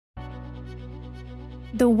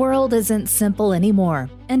The world isn't simple anymore.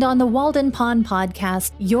 And on the Walden Pond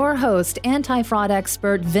podcast, your host, anti-fraud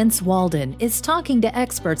expert Vince Walden, is talking to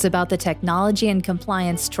experts about the technology and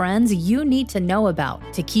compliance trends you need to know about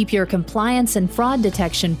to keep your compliance and fraud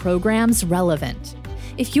detection programs relevant.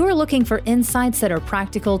 If you're looking for insights that are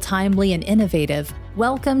practical, timely, and innovative,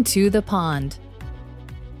 welcome to the pond.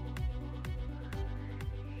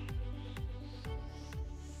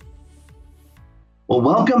 Well,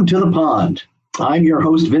 welcome to the pond. I'm your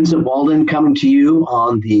host, Vincent Walden, coming to you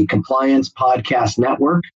on the Compliance Podcast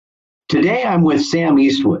Network. Today, I'm with Sam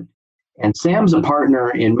Eastwood, and Sam's a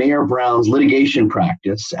partner in Mayer Brown's litigation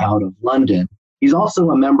practice out of London. He's also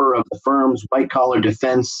a member of the firm's white-collar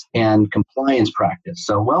defense and compliance practice.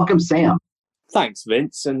 So welcome, Sam. Thanks,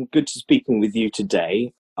 Vince, and good to speaking with you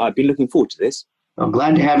today. I've been looking forward to this. I'm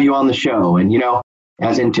glad to have you on the show. And,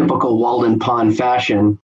 as in typical Walden Pond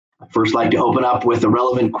fashion, I first like to open up with a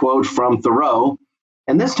relevant quote from Thoreau.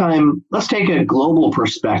 And this time, let's take a global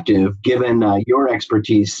perspective, given your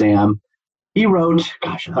expertise, Sam. He wrote,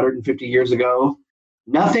 150 years ago,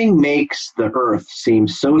 "Nothing makes the earth seem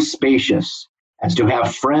so spacious as to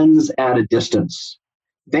have friends at a distance.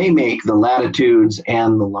 They make the latitudes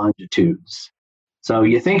and the longitudes." So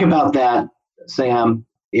you think about that, Sam,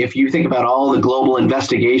 if you think about all the global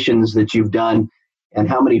investigations that you've done, and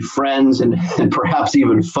how many friends and perhaps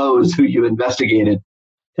even foes who you investigated.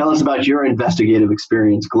 Tell us about your investigative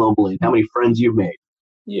experience globally, how many friends you've made.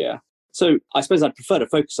 Yeah. So I suppose I'd prefer to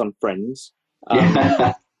focus on friends.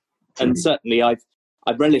 Yeah. And certainly I've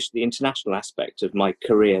relished the international aspect of my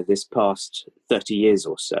career this past 30 years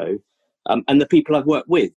or so, and the people I've worked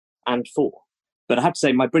with and for. But I have to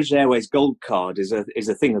say my British Airways Gold Card is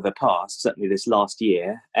a thing of the past, certainly this last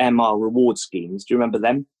year. Air Mile reward schemes, do you remember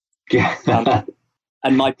them? Yeah.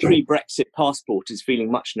 And my pre-Brexit passport is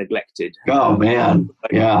feeling much neglected. Oh, man.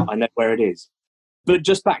 Yeah. I know where it is. But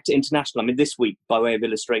just back to international, this this week, by way of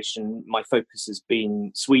illustration, my focus has been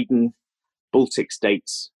Sweden, Baltic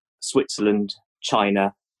states, Switzerland,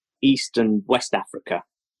 China, East and West Africa,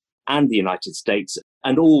 and the United States,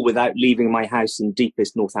 and all without leaving my house in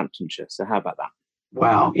deepest Northamptonshire. So how about that?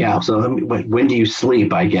 Wow. Yeah. So when do you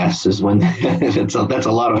sleep, I guess, is when that's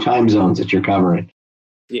a lot of time zones that you're covering.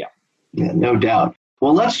 Yeah. Yeah, no doubt.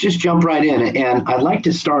 Well, let's just jump right in. And I'd like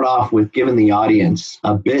to start off with giving the audience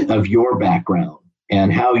a bit of your background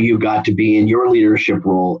and how you got to be in your leadership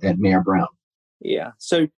role at Mayer Brown. Yeah.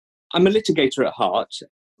 So I'm a litigator at heart,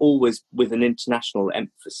 always with an international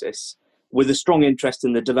emphasis, with a strong interest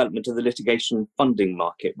in the development of the litigation funding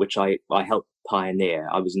market, which I helped pioneer.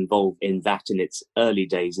 I was involved in that in its early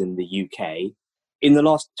days in the UK. In the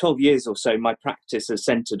last 12 years or so, my practice has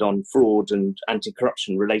centred on fraud and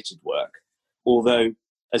anti-corruption related work. Although,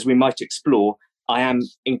 as we might explore, I am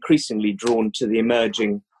increasingly drawn to the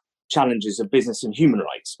emerging challenges of business and human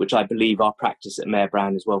rights, which I believe our practice at Mayer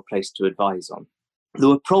Brown is well placed to advise on. There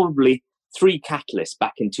were probably three catalysts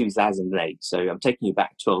back in 2008, so I'm taking you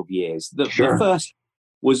back 12 years. The first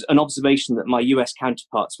was an observation that my US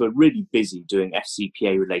counterparts were really busy doing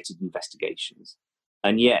FCPA-related investigations.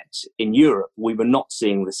 And yet, in Europe, we were not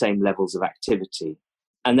seeing the same levels of activity.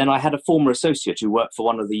 And then I had a former associate who worked for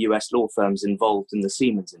one of the US law firms involved in the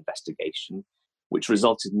Siemens investigation, which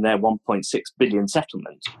resulted in their $1.6 billion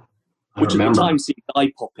settlement, which at the time seemed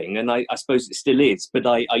eye-popping, and I suppose it still is, but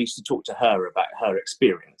I used to talk to her about her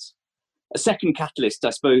experience. A second catalyst,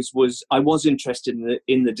 I suppose, was I was interested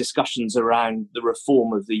in the discussions around the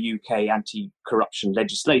reform of the UK anti-corruption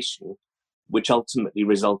legislation, which ultimately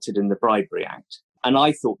resulted in the Bribery Act. And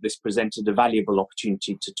I thought this presented a valuable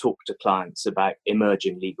opportunity to talk to clients about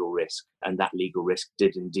emerging legal risk, and that legal risk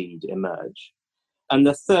did indeed emerge. And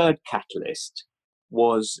the third catalyst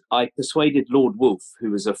was I persuaded Lord Woolf,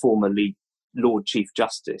 who was a former Lord Chief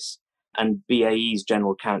Justice and BAE's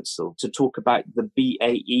General Counsel, to talk about the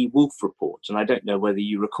BAE Woolf Report. And I don't know whether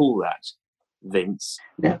you recall that, Vince.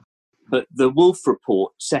 Yeah. But the Woolf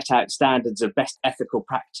Report set out standards of best ethical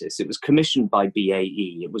practice. It was commissioned by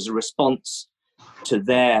BAE. It was a response to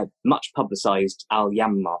their much publicised Al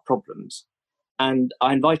Yammar problems. And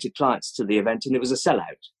I invited clients to the event, and it was a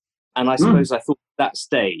sellout. And I suppose I thought at that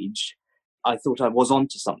stage, I thought I was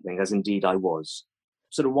onto something, as indeed I was.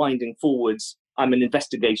 Sort of winding forwards, I'm an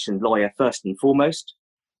investigation lawyer first and foremost,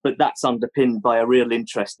 but that's underpinned by a real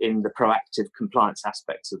interest in the proactive compliance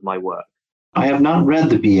aspects of my work. I have not read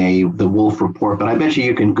the Woolf Report, but I bet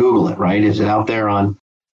you can Google it, right? Is it out there on?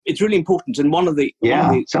 It's really important. And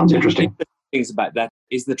sounds interesting. Things about that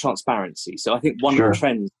is the transparency. So I think one of the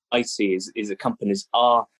trends I see is that companies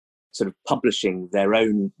are sort of publishing their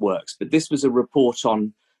own works. But this was a report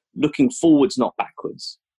on looking forwards, not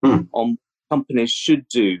backwards, on companies should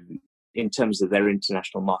do in terms of their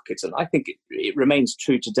international markets. And I think it remains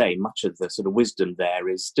true today. Much of the sort of wisdom there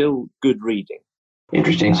is still good reading.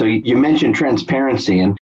 Interesting. So you mentioned transparency,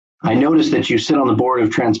 and I noticed that you sit on the board of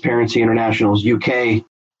Transparency International's UK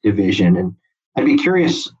division. And I'd be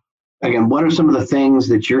curious, again, what are some of the things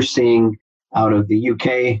that you're seeing out of the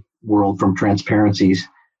UK world from transparency's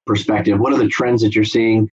perspective? What are the trends that you're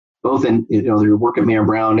seeing, both in your work at Mayer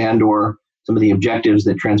Brown and or some of the objectives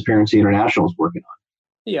that Transparency International is working on?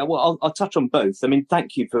 Yeah, well, I'll touch on both. I mean,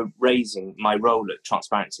 thank you for raising my role at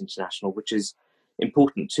Transparency International, which is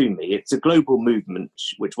important to me. It's a global movement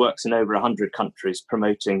which works in over 100 countries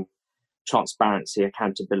promoting transparency,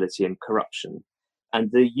 accountability and corruption.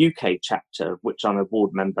 And the UK chapter, of which I'm a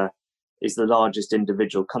board member, is the largest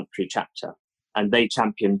individual country chapter. And they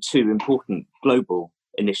champion two important global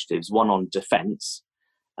initiatives, one on defence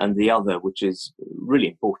and the other, which is really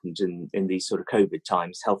important in these sort of COVID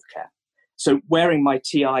times, healthcare. So wearing my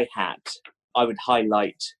TI hat, I would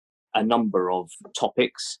highlight a number of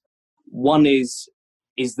topics. One is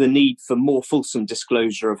the need for more fulsome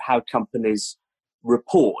disclosure of how companies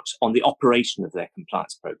report on the operation of their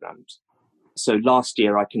compliance programs. So last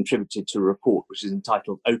year I contributed to a report which is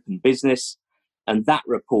entitled Open Business, and that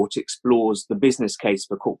report explores the business case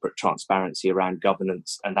for corporate transparency around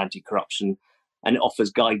governance and anti-corruption, and it offers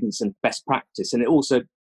guidance and best practice. And it also,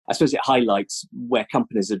 I suppose, it highlights where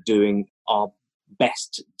companies are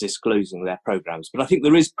best disclosing their programs. But I think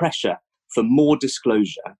there is pressure for more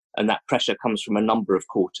disclosure, and that pressure comes from a number of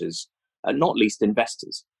quarters, not least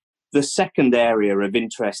investors. The second area of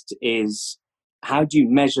interest is, how do you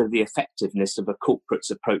measure the effectiveness of a corporate's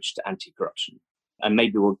approach to anti-corruption? And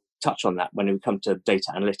maybe we'll touch on that when we come to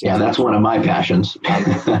data analytics. Yeah, that's one of my passions.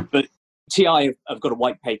 But TI have got a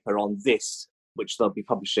white paper on this, which they'll be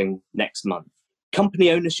publishing next month.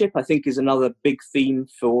 Company ownership, I think, is another big theme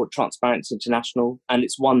for Transparency International, and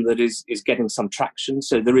it's one that is getting some traction.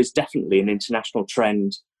 So there is definitely an international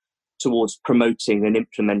trend towards promoting and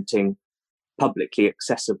implementing publicly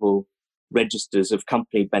accessible registers of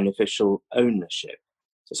company beneficial ownership.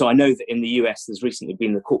 So I know that in the US, there's recently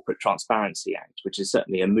been the Corporate Transparency Act, which is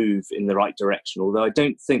certainly a move in the right direction, although I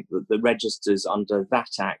don't think that the registers under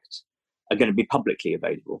that act are going to be publicly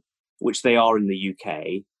available, which they are in the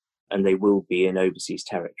UK, and they will be in overseas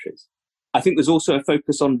territories. I think there's also a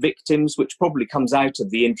focus on victims, which probably comes out of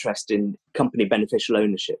the interest in company beneficial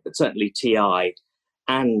ownership, but certainly TI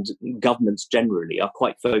and governments generally are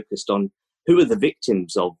quite focused on who are the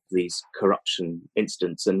victims of these corruption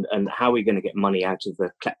incidents and how are we going to get money out of the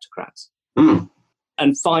kleptocrats.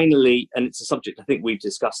 And finally, and it's a subject I think we've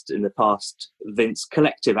discussed in the past, Vince,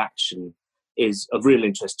 collective action is of real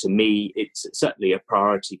interest to me. It's certainly a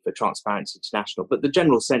priority for Transparency International, but the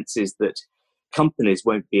general sense is that companies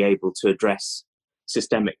won't be able to address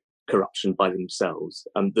systemic corruption by themselves.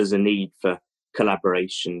 There's a need for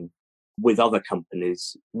collaboration with other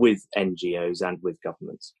companies, with NGOs and with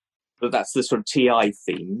governments. But that's the sort of TI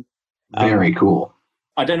theme. Very cool.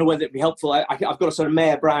 I don't know whether it'd be helpful. I've got a sort of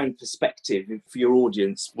Mayer Brown perspective for your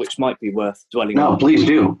audience, which might be worth dwelling on. No, please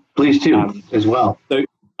do. Please do as well. So,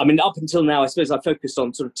 I mean, up until now, I suppose I focused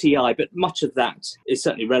on sort of TI, but much of that is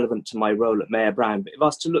certainly relevant to my role at Mayer Brown. But if I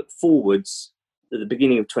was to look forwards at the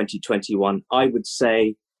beginning of 2021, I would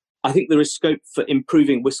say I think there is scope for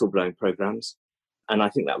improving whistleblowing programs, and I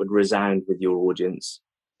think that would resound with your audience.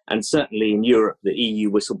 And certainly in Europe, the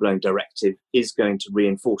EU whistleblowing directive is going to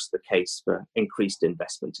reinforce the case for increased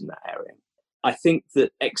investment in that area. I think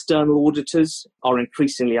that external auditors are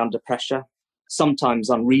increasingly under pressure, sometimes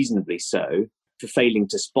unreasonably so, for failing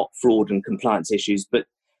to spot fraud and compliance issues. But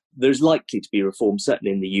there's likely to be reform,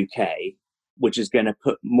 certainly in the UK, which is going to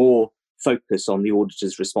put more focus on the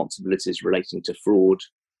auditor's responsibilities relating to fraud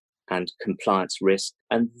and compliance risk.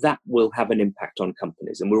 And that will have an impact on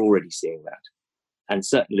companies. And we're already seeing that. And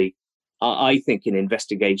certainly, I think in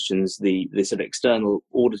investigations, the sort of external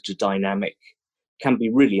auditor dynamic can be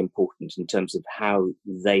really important in terms of how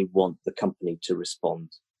they want the company to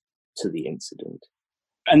respond to the incident.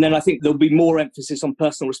 And then I think there'll be more emphasis on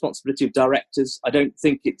personal responsibility of directors. I don't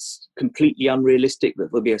think it's completely unrealistic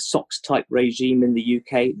that there'll be a SOX-type regime in the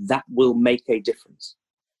UK. That will make a difference.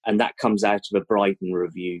 And that comes out of a Bryden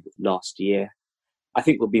review last year. I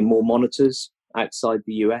think there'll be more monitors outside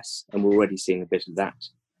the US, and we're already seeing a bit of that.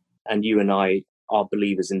 And you and I are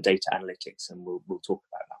believers in data analytics, and we'll talk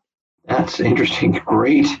about that. That's interesting.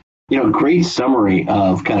 Great summary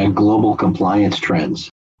of kind of global compliance trends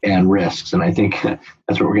and risks. And I think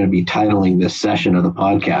that's what we're going to be titling this session of the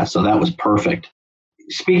podcast. So that was perfect.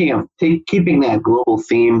 Speaking of keeping that global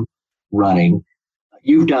theme running,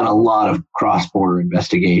 you've done a lot of cross-border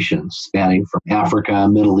investigations spanning from Africa,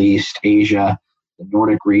 Middle East, Asia, the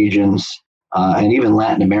Nordic regions, and even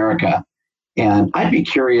Latin America. And I'd be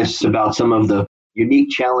curious about some of the unique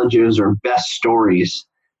challenges or best stories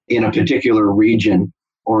in a particular region,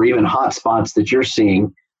 or even hotspots that you're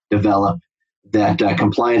seeing develop that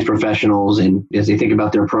compliance professionals, and as they think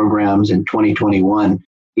about their programs in 2021,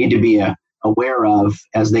 need to be aware of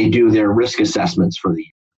as they do their risk assessments for the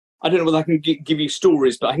year. I don't know whether I can give you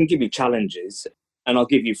stories, but I can give you challenges, and I'll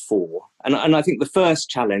give you four. And I think the first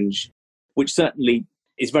challenge, which certainly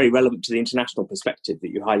is very relevant to the international perspective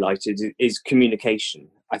that you highlighted, is communication.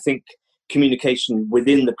 I think communication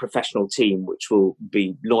within the professional team, which will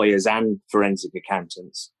be lawyers and forensic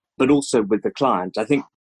accountants, but also with the client. I think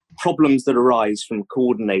problems that arise from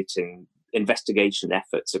coordinating investigation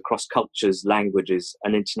efforts across cultures, languages,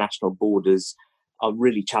 and international borders are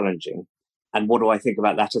really challenging. And what do I think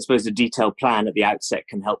about that? I suppose a detailed plan at the outset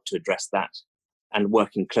can help to address that, and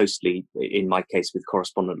working closely, in my case, with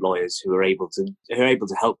correspondent lawyers who are able to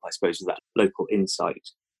help, I suppose, with that local insight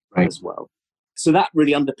as well. So that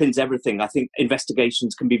really underpins everything. I think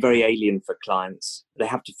investigations can be very alien for clients. They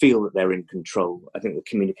have to feel that they're in control. I think the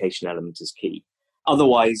communication element is key.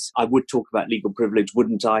 Otherwise, I would talk about legal privilege,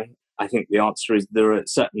 wouldn't I? I think the answer is there are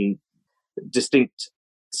certain distinct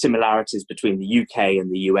similarities between the UK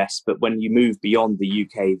and the US, but when you move beyond the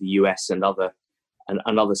UK, the US, and other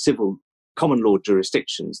civil common law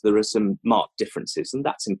jurisdictions, there are some marked differences, and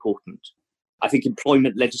that's important. I think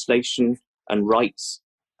employment legislation and rights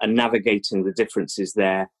and navigating the differences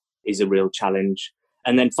there is a real challenge.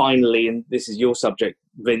 And then finally, and this is your subject,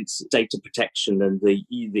 Vince, data protection and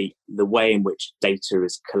the way in which data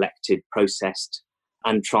is collected, processed,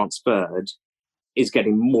 and transferred is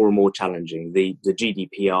getting more and more challenging. The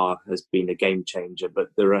GDPR has been a game changer, but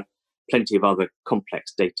there are plenty of other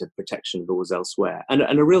complex data protection laws elsewhere. And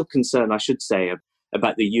a real concern, I should say,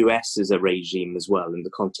 about the US as a regime as well in the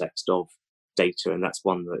context of data. And that's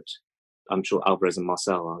one that I'm sure Alvarez and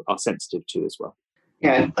Marcel are sensitive to as well.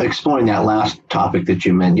 Yeah, exploring that last topic that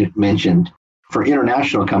you mentioned, for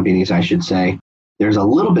international companies, I should say, there's a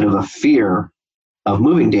little bit of a fear of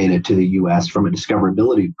moving data to the US from a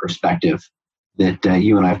discoverability perspective that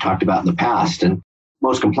you and I have talked about in the past. And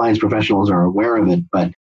most compliance professionals are aware of it,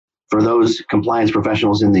 but for those compliance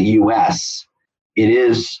professionals in the US, it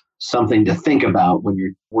is something to think about when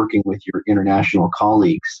you're working with your international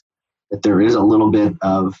colleagues, that there is a little bit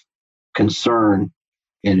of concern,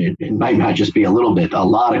 and it might not just be a little bit, a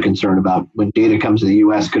lot of concern about when data comes to the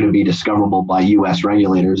US, could it be discoverable by US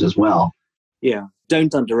regulators as well? Yeah,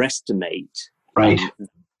 don't underestimate right.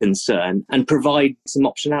 Concern, and provide some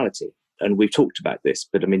optionality. And we've talked about this,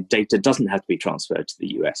 but I mean, data doesn't have to be transferred to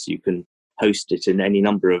the US. You can host it in any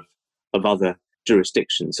number of other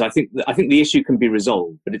jurisdictions. So I think the issue can be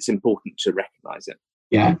resolved, but it's important to recognize it.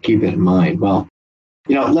 Yeah, keep it in mind. Well,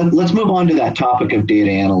 let's move on to that topic of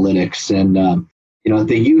data analytics and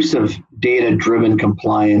the use of data-driven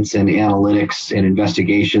compliance and analytics and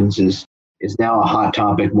investigations is now a hot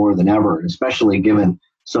topic more than ever, especially given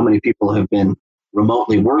so many people have been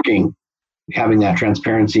remotely working. Having that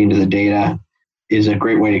transparency into the data is a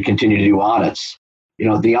great way to continue to do audits.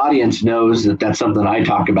 The audience knows that that's something I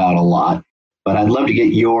talk about a lot, but I'd love to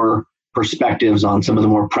get your perspectives on some of the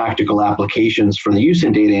more practical applications for the use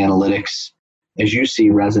in data analytics as you see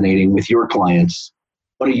resonating with your clients.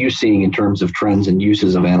 What are you seeing in terms of trends and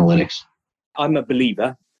uses of analytics? I'm a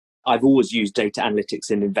believer. I've always used data analytics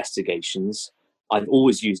in investigations. I've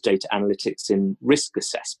always used data analytics in risk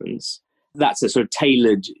assessments. That's a sort of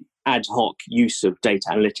tailored ad hoc use of data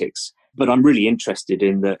analytics. But I'm really interested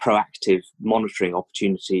in the proactive monitoring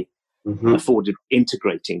opportunity afforded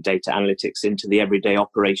integrating data analytics into the everyday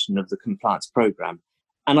operation of the compliance program.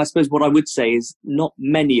 And I suppose what I would say is not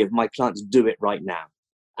many of my clients do it right now.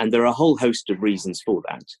 And there are a whole host of reasons for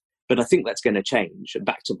that. But I think that's going to change.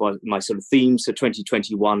 Back to my sort of themes for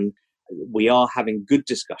 2021, we are having good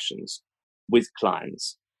discussions with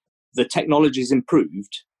clients. The technology's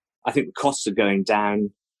improved. I think the costs are going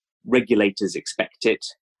down. Regulators expect it.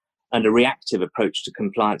 And a reactive approach to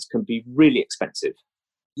compliance can be really expensive.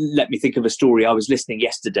 Let me think of a story. I was listening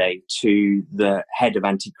yesterday to the head of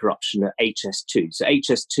anti-corruption at HS2. So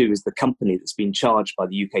HS2 is the company that's been charged by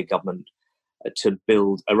the UK government to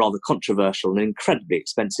build a rather controversial and incredibly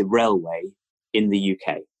expensive railway in the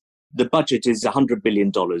UK. The budget is $100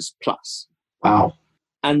 billion plus. Wow.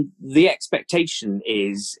 And the expectation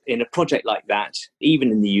is in a project like that, even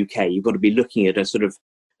in the UK, you've got to be looking at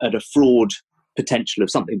a fraud potential of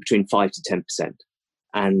something between 5 to 10%.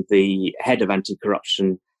 And the head of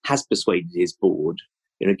anti-corruption has persuaded his board,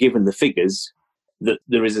 given the figures, that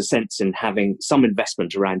there is a sense in having some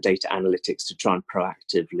investment around data analytics to try and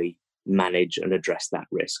proactively manage and address that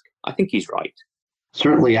risk. I think he's right.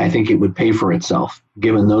 certainly I think it would pay for itself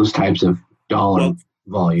given those types of dollar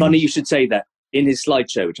volumes. Funny you should say that. In his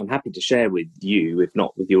slideshow, which I'm happy to share with you, if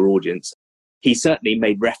not with your audience, he certainly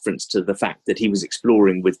made reference to the fact that he was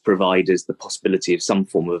exploring with providers the possibility of some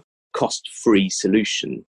form of cost-free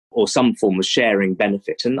solution or some form of sharing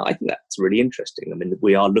benefit. And I think that's really interesting. I mean,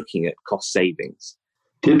 we are looking at cost savings.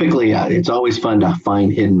 Typically, it's always fun to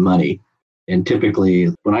find hidden money. And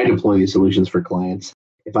typically, when I deploy these solutions for clients,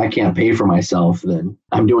 if I can't pay for myself, then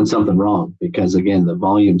I'm doing something wrong because, again, the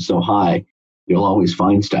volume's so high, you'll always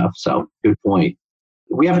find stuff. So good point.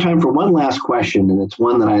 We have time for one last question, and it's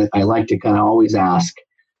one that I like to kind of always ask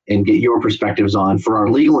and get your perspectives on. For our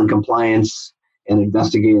legal and compliance and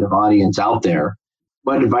investigative audience out there,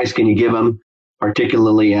 what advice can you give them,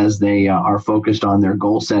 particularly as they are focused on their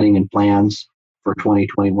goal setting and plans for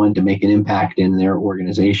 2021 to make an impact in their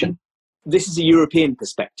organization? This is a European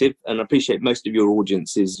perspective, and I appreciate most of your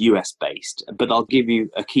audience is US-based, but I'll give you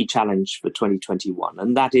a key challenge for 2021,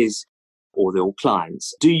 and that is, or your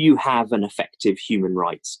clients, do you have an effective human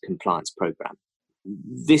rights compliance program?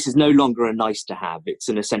 This is no longer a nice to have, it's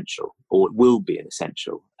an essential, or it will be an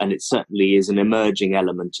essential, and it certainly is an emerging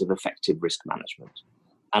element of effective risk management.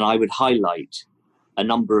 And I would highlight a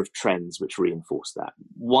number of trends which reinforce that.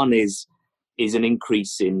 One is an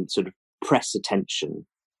increase in sort of press attention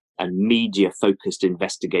and media-focused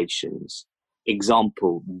investigations.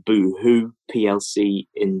 Example, Boohoo PLC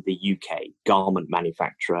in the UK, garment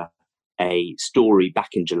manufacturer, a story back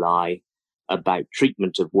in July about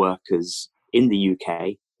treatment of workers in the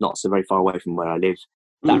UK, not so very far away from where I live.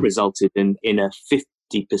 That resulted in a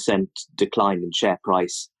 50% decline in share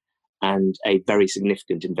price and a very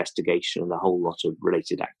significant investigation and a whole lot of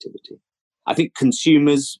related activity. I think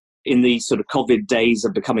consumers in these sort of COVID days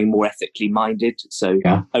are becoming more ethically minded. So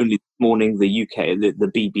only this morning, the UK,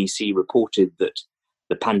 the BBC reported that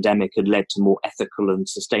the pandemic had led to more ethical and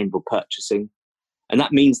sustainable purchasing. And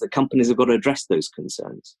that means that companies have got to address those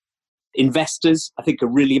concerns. Investors, I think, are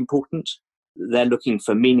really important. They're looking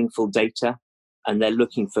for meaningful data and they're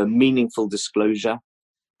looking for meaningful disclosure.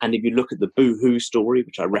 And if you look at the Boohoo story,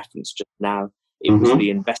 which I referenced just now, it was the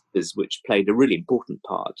investors which played a really important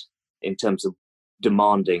part in terms of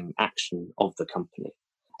demanding action of the company.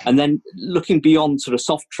 And then looking beyond sort of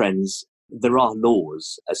soft trends, there are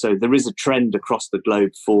laws. So there is a trend across the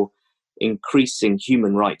globe for increasing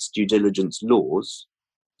human rights due diligence laws.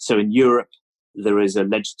 So in Europe, there is a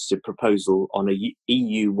legislative proposal on a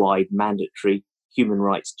EU-wide mandatory human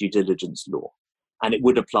rights due diligence law. And it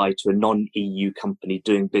would apply to a non-EU company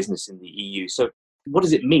doing business in the EU. So what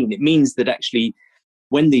does it mean? It means that actually,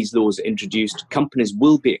 when these laws are introduced, companies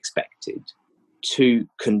will be expected to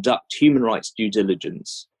conduct human rights due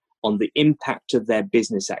diligence on the impact of their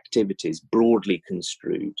business activities, broadly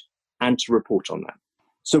construed, and to report on that.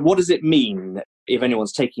 So what does it mean, if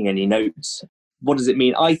anyone's taking any notes, what does it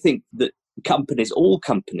mean? I think that all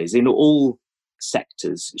companies in all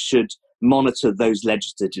sectors should monitor those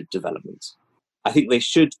legislative developments. I think they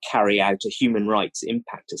should carry out a human rights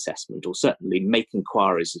impact assessment, or certainly make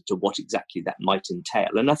inquiries as to what exactly that might entail.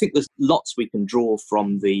 And I think there's lots we can draw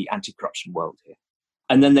from the anti-corruption world here.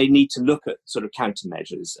 And then they need to look at sort of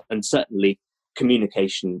countermeasures, and certainly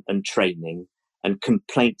communication and training and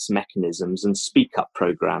complaints mechanisms and speak up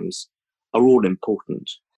programs are all important.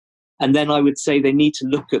 And then I would say they need to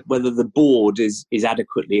look at whether the board is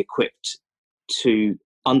adequately equipped to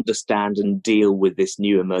understand and deal with this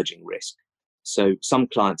new emerging risk. So some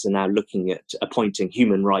clients are now looking at appointing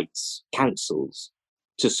human rights councils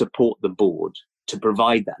to support the board, to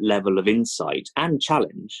provide that level of insight and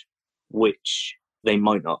challenge, which they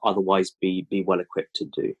might not otherwise be well equipped to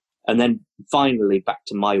do. And then finally, back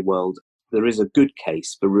to my world, there is a good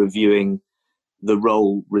case for reviewing the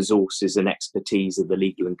role, resources and expertise of the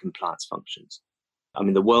legal and compliance functions. I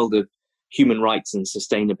mean, the world of human rights and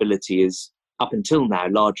sustainability is, up until now,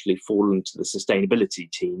 largely fallen to the sustainability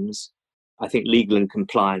teams. I think legal and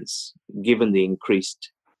compliance, given the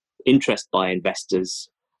increased interest by investors,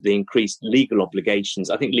 the increased legal obligations,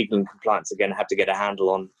 I think legal and compliance are going to have to get a handle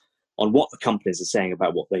on what the companies are saying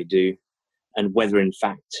about what they do and whether, in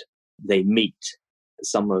fact, they meet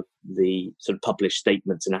some of the sort of published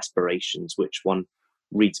statements and aspirations which one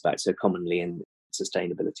reads about so commonly in the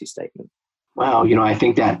sustainability statement. Wow, I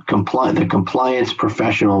think that the compliance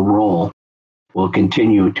professional role will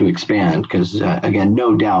continue to expand because, again,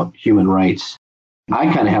 no doubt human rights.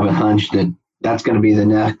 I kind of have a hunch that that's going to be the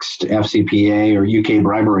next FCPA or UK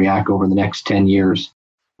Bribery Act over the next 10 years.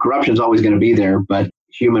 Corruption is always going to be there, but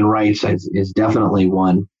human rights is definitely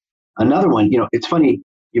one. Another one, it's funny,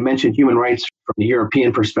 you mentioned human rights from the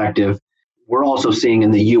European perspective. We're also seeing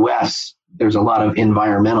in the US, there's a lot of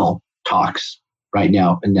environmental talks right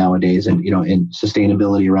now and nowadays, and in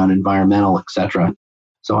sustainability around environmental, etc.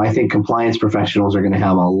 So I think compliance professionals are going to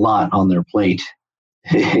have a lot on their plate.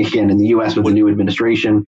 Again, in the U.S. with the new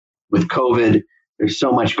administration, with COVID, there's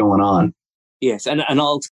so much going on. Yes, and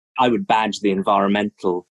I would badge the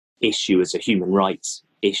environmental issue as a human rights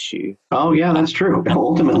issue. Oh, yeah, that's true.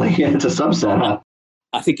 Ultimately, it's a subset. Huh?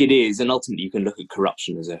 I think it is, and ultimately you can look at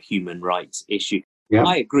corruption as a human rights issue. Yeah.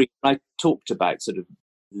 I agree. I talked about sort of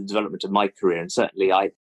the development of my career, and certainly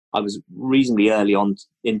I was reasonably early on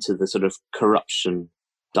into the sort of corruption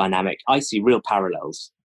dynamic. I see real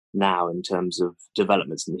parallels now in terms of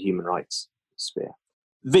developments in the human rights sphere.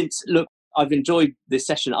 Vince, look, I've enjoyed this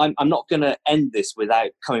session. I'm not going to end this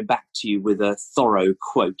without coming back to you with a Thoreau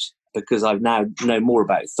quote, because I've now know more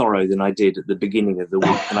about Thoreau than I did at the beginning of the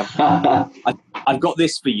week. And I've got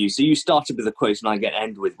this for you. So you started with a quote and I get to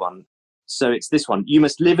end with one. So it's this one. You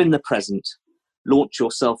must live in the present, launch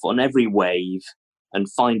yourself on every wave, and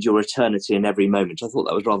find your eternity in every moment. I thought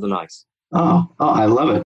that was rather nice. Oh, I love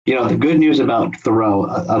it. The good news about Thoreau,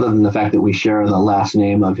 other than the fact that we share the last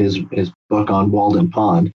name of his book on Walden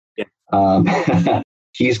Pond,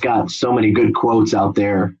 he's got so many good quotes out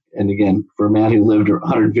there. And again, for a man who lived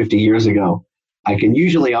 150 years ago, I can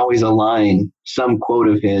usually always align some quote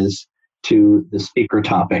of his to the speaker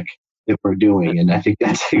topic that we're doing. And I think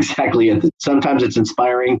that's exactly it. Sometimes it's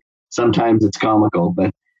inspiring, sometimes it's comical,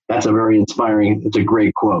 but that's it's a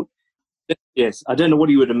great quote. Yes, I don't know what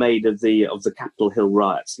he would have made of the Capitol Hill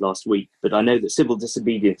riots last week, but I know that civil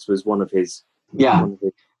disobedience was one of his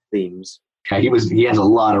themes. Yeah, he has a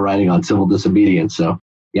lot of writing on civil disobedience. So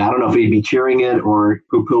yeah, I don't know if he'd be cheering it or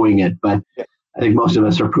poo-pooing it, but I think most of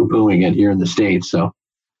us are poo-pooing it here in the States. So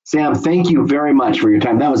Sam, thank you very much for your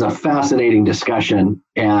time. That was a fascinating discussion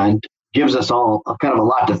and gives us all kind of a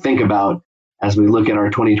lot to think about as we look at our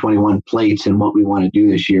 2021 plates and what we want to do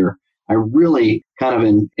this year. I'm really kind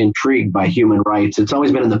of intrigued by human rights. It's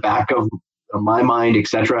always been in the back of my mind,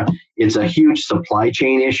 etc. It's a huge supply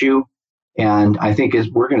chain issue. And I think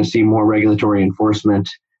we're going to see more regulatory enforcement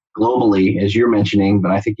globally, as you're mentioning,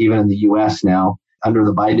 but I think even in the U.S. now, under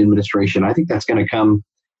the Biden administration, I think that's going to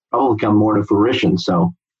probably come more to fruition.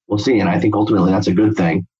 So we'll see. And I think ultimately that's a good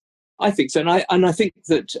thing. I think so. And I think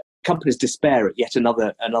that companies despair at yet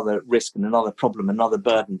another risk and another problem, another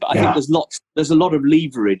burden. But I think there's a lot of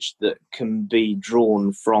leverage that can be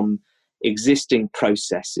drawn from existing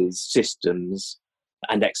processes, systems,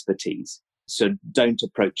 and expertise. So don't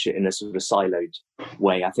approach it in a sort of siloed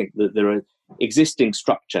way. I think that there are existing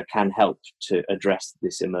structure can help to address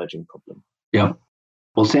this emerging problem. Yep.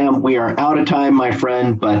 Well, Sam, we are out of time, my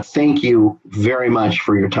friend, but thank you very much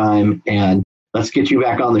for your time. And let's get you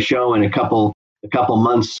back on the show in a couple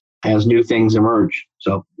months as new things emerge.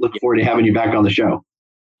 So look forward to having you back on the show.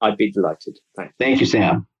 I'd be delighted. Thanks. Thank you,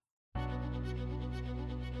 Sam.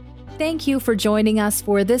 Thank you for joining us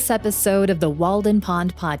for this episode of the Walden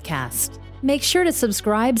Pond Podcast. Make sure to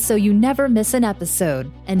subscribe so you never miss an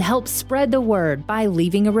episode and help spread the word by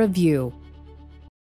leaving a review.